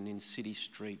supermarkets and in city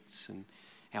streets and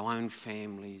our own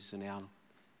families and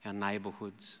our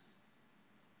neighbourhoods.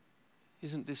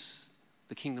 Isn't this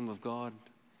the kingdom of God?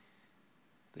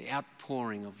 The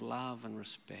outpouring of love and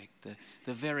respect,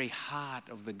 the very heart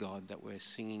of the God that we're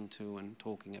singing to and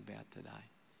talking about today.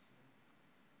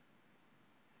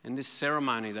 And this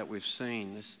ceremony that we've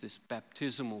seen, this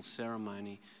baptismal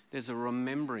ceremony, there's a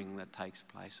remembering that takes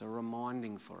place, a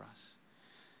reminding for us.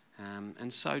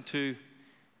 And so too,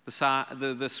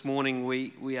 this morning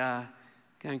we are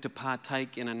going to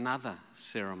partake in another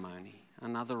ceremony,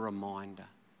 another reminder.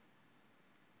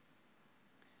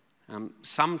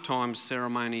 Sometimes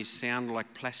ceremonies sound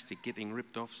like plastic getting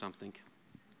ripped off something.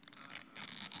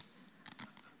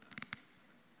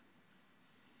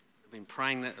 I've been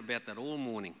praying about that all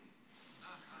morning.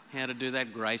 How to do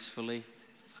that gracefully.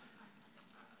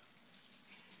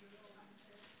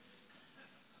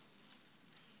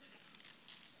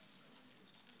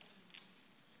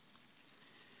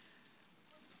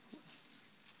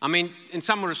 I mean, in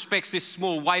some respects, this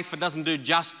small wafer doesn't do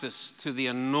justice to the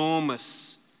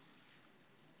enormous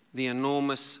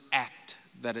act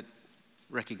that it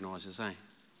recognises,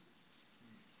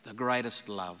 the greatest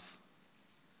love.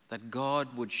 That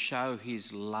God would show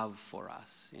his love for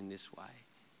us in this way.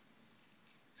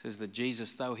 It says that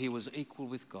Jesus, though he was equal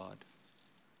with God,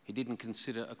 he didn't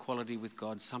consider equality with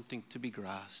God something to be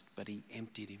grasped, but he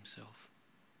emptied himself.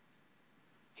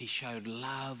 He showed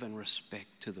love and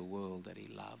respect to the world that he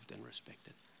loved and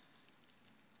respected.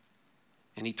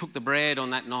 And he took the bread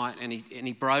on that night and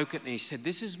he broke it and he said,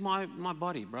 "This is my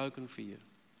body broken for you."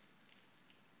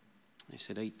 He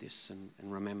said, "Eat this and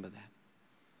remember that."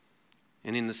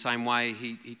 And in the same way,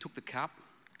 he took the cup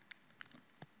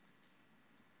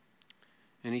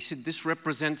and he said, "This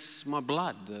represents my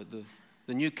blood,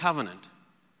 the new covenant."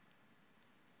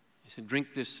 He said,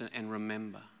 "Drink this and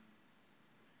remember."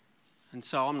 And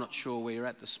so I'm not sure where you're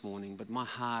at this morning, but my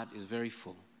heart is very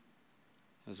full.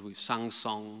 As we've sung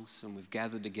songs and we've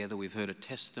gathered together, we've heard a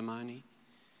testimony,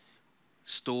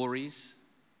 stories,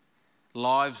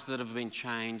 lives that have been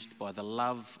changed by the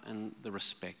love and the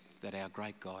respect that our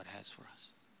great God has for us.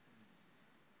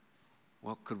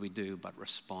 What could we do but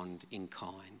respond in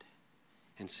kind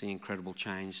and see incredible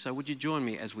change? So would you join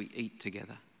me as we eat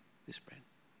together this bread?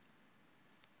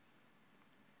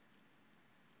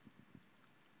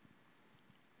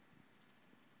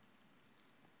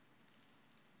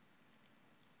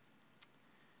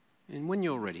 And when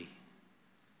you're ready,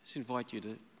 I just invite you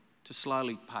to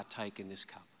slowly partake in this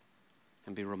cup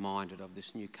and be reminded of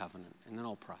this new covenant, and then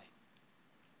I'll pray.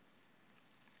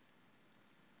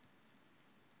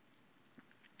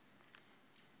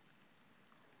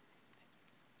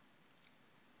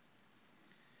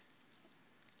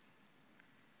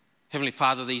 Heavenly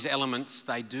Father, these elements,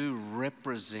 they do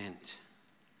represent,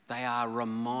 they are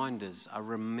reminders, a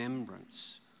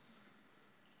remembrance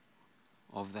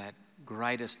of that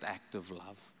greatest act of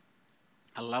love,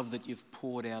 a love that you've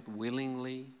poured out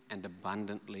willingly and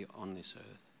abundantly on this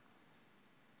earth.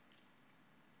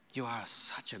 You are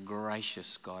such a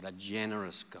gracious God, a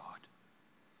generous God.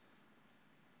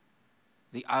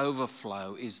 The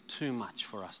overflow is too much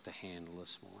for us to handle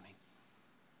this morning.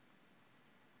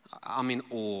 I'm in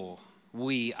awe.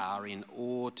 We are in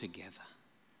awe together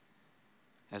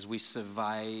as we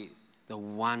survey the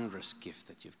wondrous gift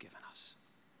that you've given us.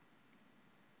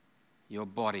 Your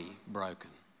body broken,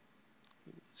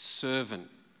 servant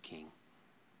king,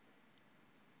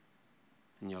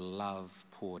 and your love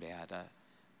poured out,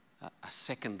 a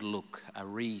second look, a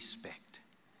respect,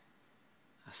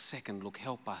 a second look.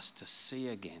 Help us to see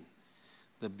again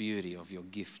the beauty of your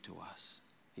gift to us,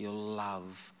 your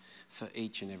love for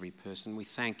each and every person. We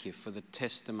thank you for the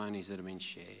testimonies that have been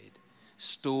shared,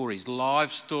 stories,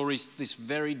 live stories this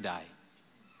very day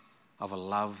of a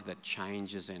love that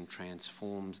changes and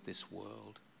transforms this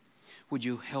world. Would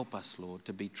you help us, Lord,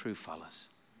 to be true followers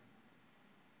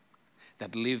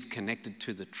that live connected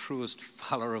to the truest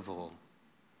follower of all,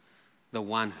 the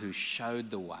one who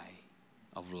showed the way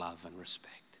of love and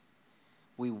respect.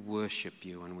 We worship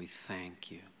you and we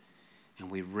thank you and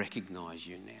we recognize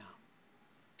you now.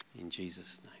 In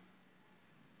Jesus' name,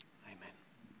 amen.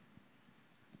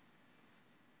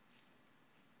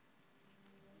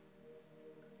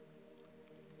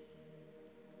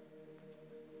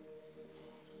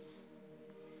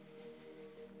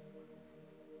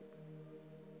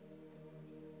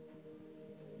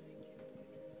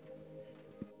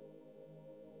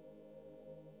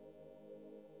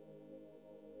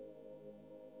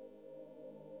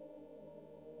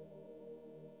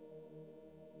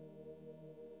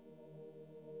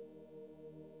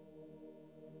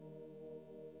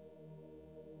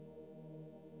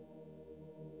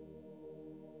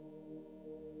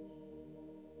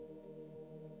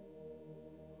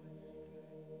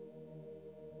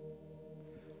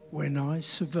 When I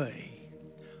survey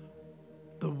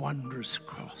the wondrous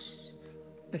cross,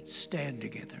 let's stand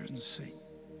together and sing.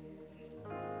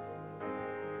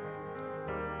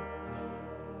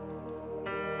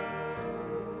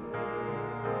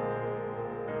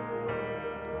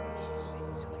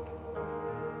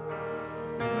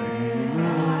 When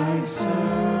I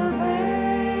survey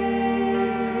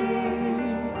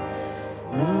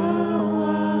the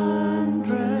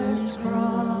wondrous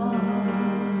cross,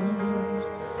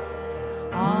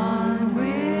 on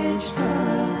which the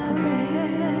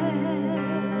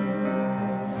Prince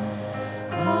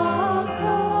of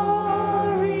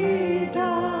Glory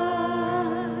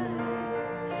died,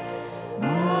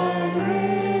 my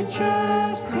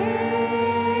richest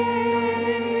gain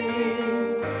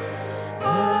I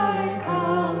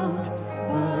count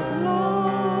but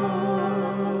loss,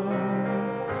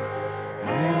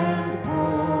 and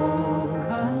poor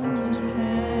content.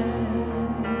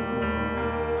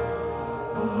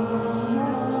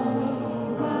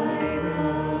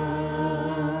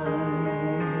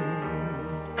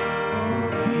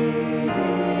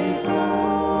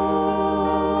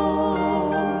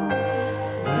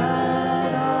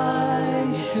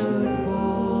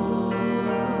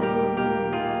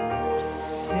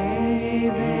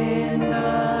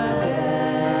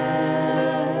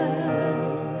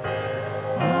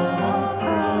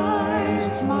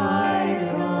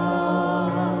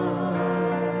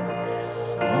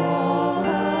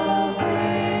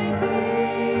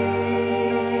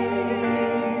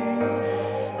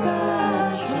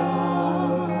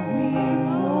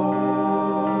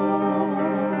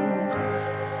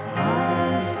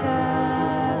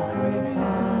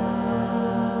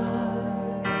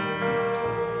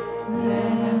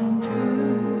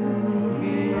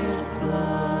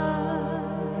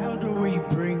 How do we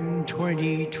bring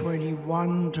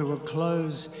 2021 to a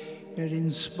close at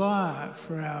Inspire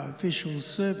for our official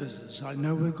services? I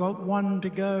know we've got one to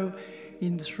go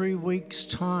in 3 weeks'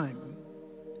 time.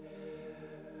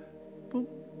 But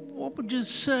what would you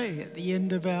say at the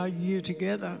end of our year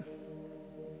together?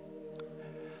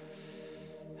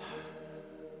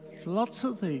 Lots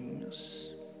of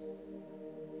things.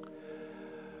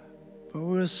 But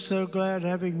we're so glad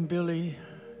having Billy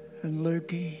and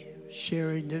Lukey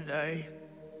sharing today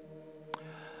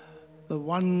the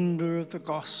wonder of the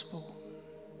gospel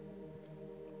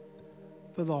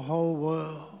for the whole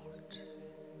world.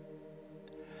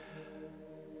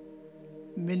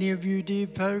 Many of you dear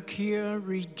folk here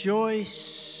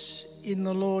rejoice in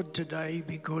the Lord today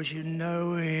because you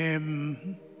know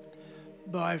him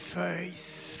by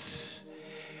faith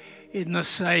in the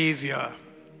Saviour.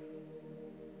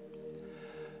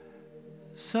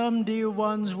 Some dear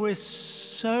ones, we're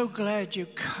so glad you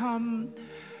come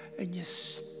and you're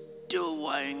still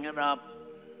weighing it up.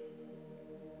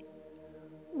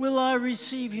 Will I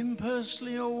receive him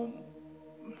personally or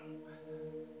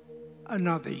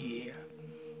another year?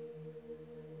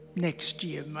 Next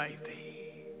year maybe.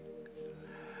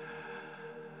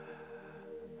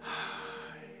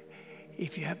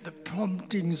 if you have the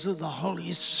promptings of the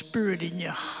Holy Spirit in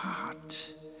your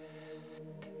heart,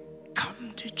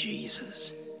 come to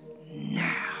Jesus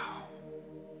now.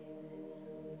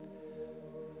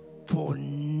 For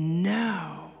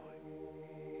now,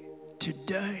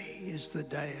 today is the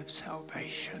day of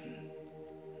salvation.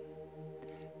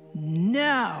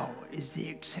 Now is the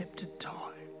accepted time.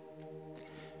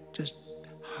 Just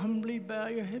humbly bow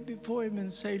your head before him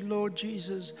and say, Lord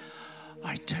Jesus,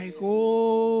 I take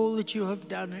all that you have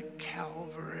done at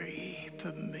Calvary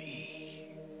for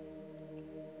me,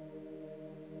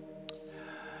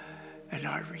 and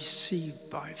I receive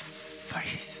by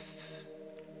faith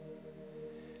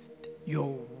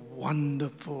your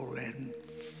wonderful and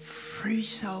free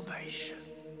salvation,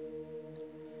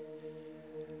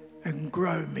 and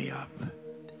grow me up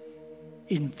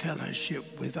in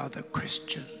fellowship with other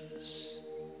Christians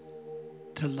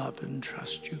to love and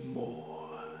trust you more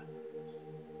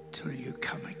till you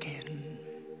come again,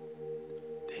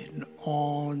 then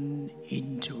on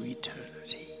into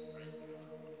eternity.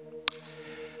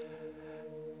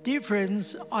 Dear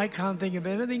friends, I can't think of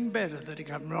anything better than to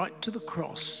come right to the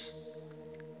cross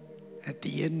at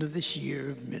the end of this year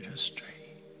of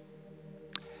ministry.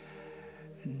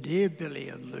 And dear Billy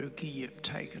and Lukey, you've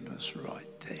taken us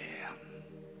right there.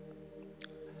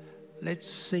 Let's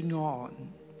sing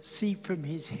on. See from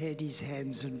his head, his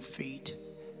hands and feet,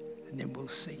 and then we'll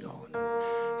sing on.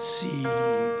 See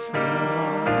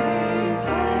from his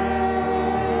head,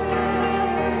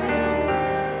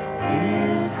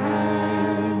 his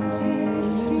hands,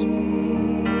 his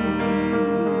feet,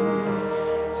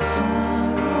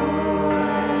 sorrow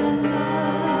and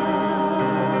love,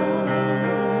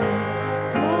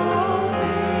 from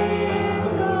him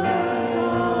got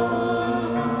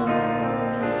on,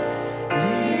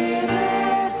 did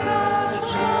it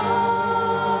such love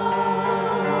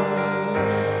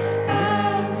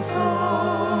and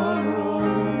sorrow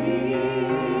me,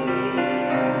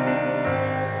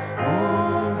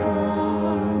 all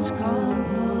forms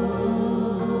composed,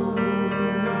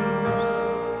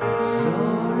 so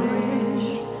rich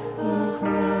a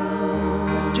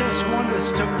crown. Just want us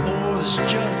to pause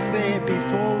just there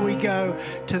before we go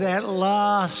to that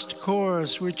last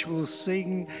chorus, which we'll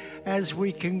sing as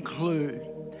we conclude.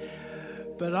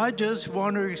 But I just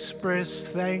want to express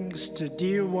thanks to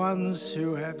dear ones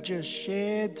who have just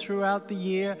shared throughout the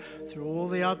year, through all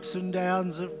the ups and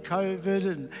downs of COVID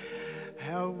and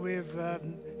how we've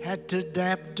had to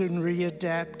adapt and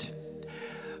readapt.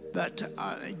 But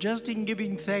just in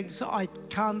giving thanks, I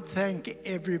can't thank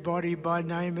everybody by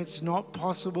name. It's not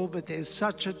possible, but there's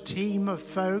such a team of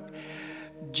folk.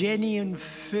 Jenny and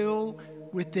Phil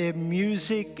with their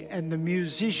music, and the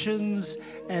musicians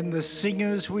and the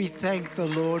singers, we thank the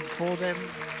Lord for them.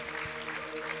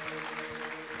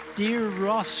 Dear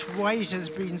Ross Waite has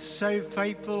been so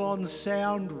faithful on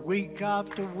sound week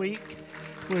after week.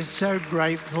 We're so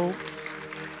grateful.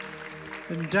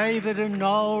 And David and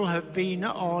Noel have been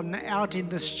out in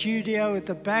the studio at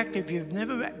the back. If you've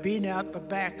never been out the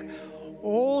back,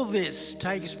 all this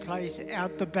takes place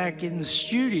out the back in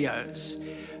studios.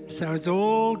 So it's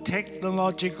all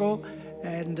technological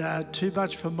and too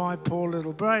much for my poor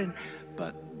little brain,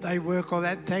 but they work on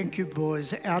that. Thank you,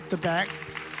 boys, out the back.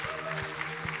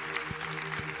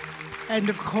 And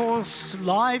of course,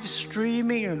 live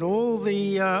streaming and all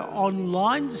the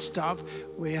online stuff,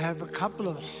 we have a couple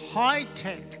of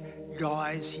high-tech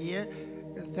guys here.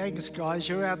 Thanks, guys.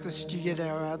 You're out the studio,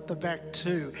 out the back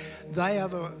too. They are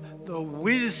the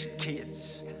whiz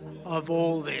kids of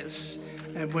all this,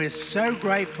 and we're so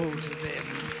grateful to them.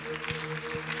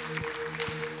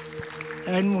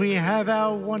 And we have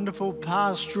our wonderful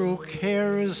pastoral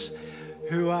carers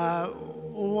who are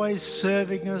always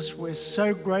serving us. We're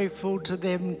so grateful to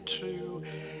them too.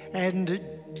 And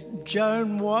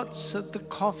Joan Watts at the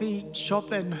coffee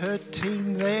shop and her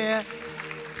team there.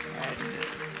 And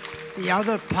the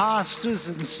other pastors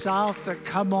and staff that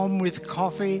come on with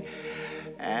coffee.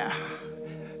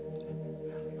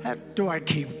 How do I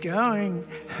keep going?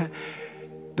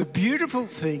 The beautiful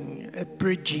thing at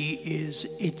Bridgie is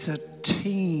it's a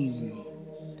team.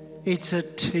 It's a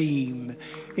team.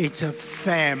 It's a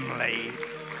family.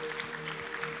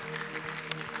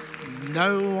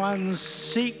 No one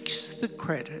seeks the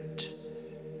credit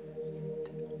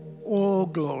or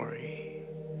glory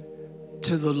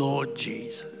to the Lord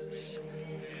Jesus.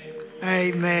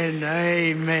 Amen,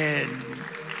 amen.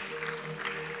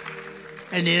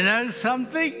 And you know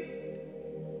something?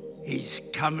 He's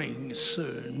coming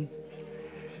soon.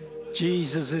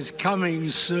 Jesus is coming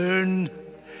soon,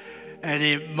 and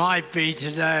it might be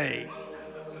today.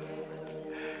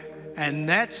 And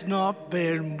that's not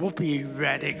being whoopee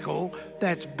radical,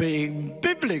 that's being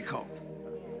biblical.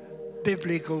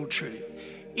 Biblical truth.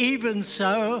 Even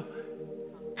so,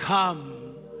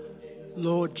 come,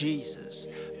 Lord Jesus.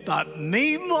 But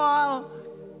meanwhile,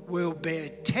 we'll bear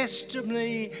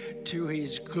testimony to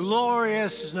his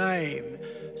glorious name.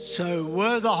 So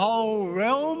were the whole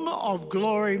realm of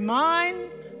glory mine,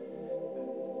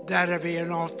 that'd be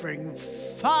an offering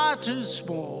far too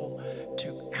small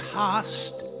to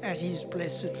cast at his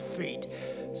blessed feet.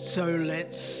 So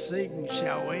let's sing,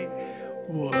 shall we?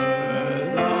 Were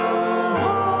the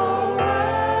whole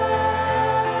realm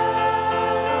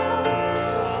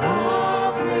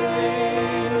of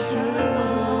nature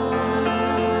mine,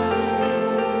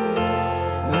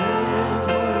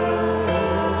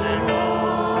 that were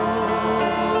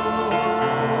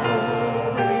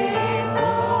all free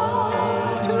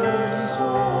fall to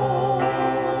soul,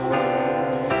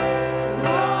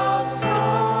 love's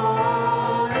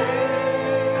song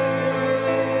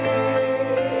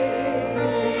is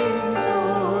sing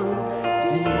song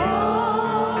divine,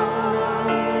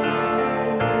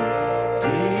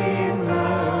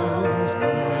 demands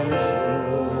my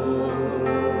soul,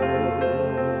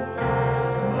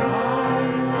 my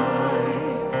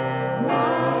life,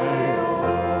 my all.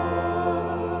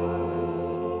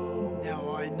 Now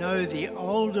I know the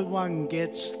older one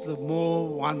gets, the more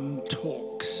one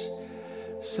talks.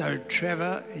 So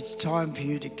Trevor, it's time for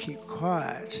you to keep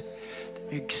quiet.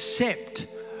 Except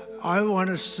I want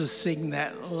us to sing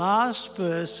that last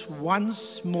verse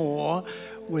once more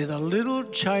with a little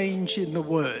change in the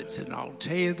words, and I'll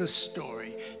tell you the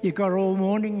story. You got all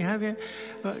morning, have you?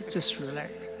 Just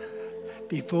relax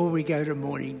before we go to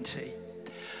morning tea.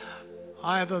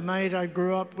 I have a mate I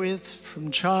grew up with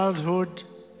from childhood.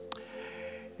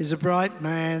 He's a bright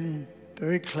man,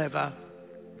 very clever.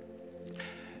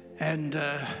 And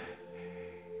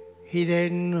he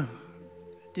then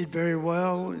did very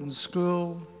well in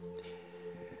school.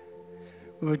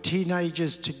 We were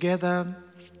teenagers together.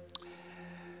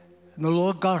 And the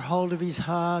Lord got hold of his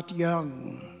heart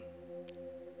young.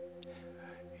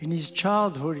 In his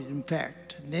childhood, in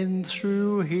fact. And then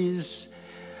through his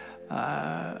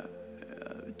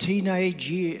teenage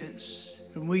years.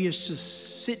 And we used to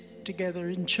sit together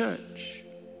in church.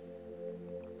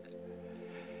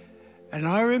 And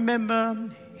I remember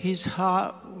his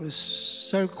heart was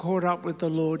so caught up with the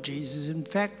Lord Jesus. In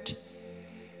fact,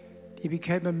 he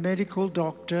became a medical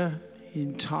doctor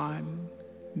in time,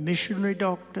 missionary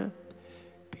doctor,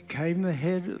 became the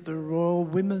head of the Royal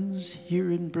Women's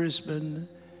here in Brisbane,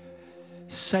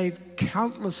 saved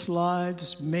countless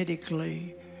lives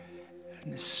medically,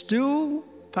 and still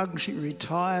functioning,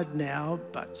 retired now,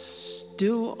 but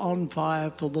still on fire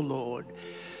for the Lord.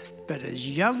 But as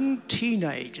young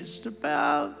teenagers,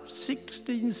 about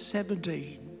 16,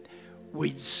 17,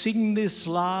 we'd sing this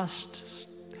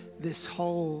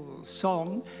whole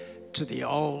song to the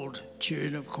old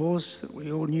tune, of course, that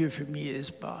we all knew from years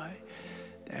by.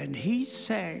 And he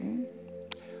sang,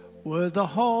 "Were the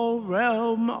whole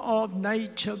realm of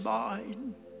nature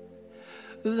mine,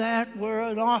 that were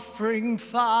an offering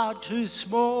far too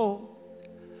small.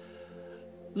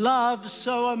 Love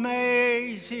so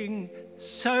amazing,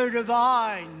 so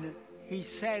divine," he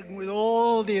sang with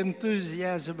all the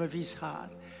enthusiasm of his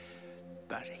heart.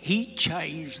 But he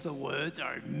changed the words.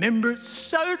 I remember it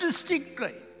so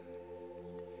distinctly.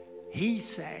 He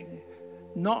sang,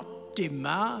 "Not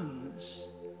demands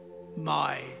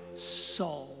my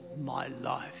soul, my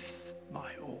life,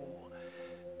 my all,"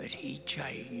 but he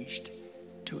changed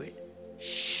to it,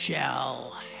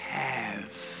 "shall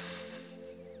have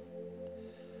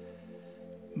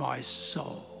my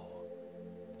soul,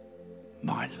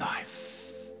 my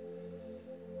life,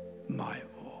 my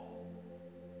all."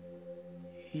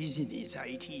 He's in his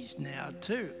 80s now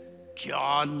too.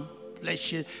 John,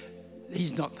 bless you,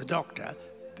 he's not the doctor,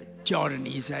 but John in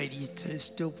his 80s too,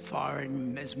 still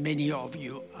firing as many of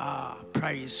you are.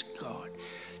 Praise God.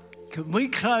 Can we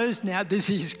close now? This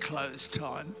is close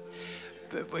time.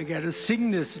 But we're going to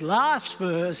sing this last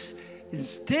verse.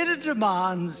 Instead of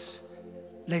demands,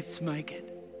 let's make it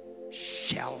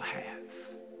shall have.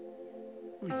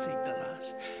 We sing the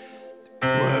last.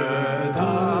 Were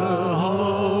the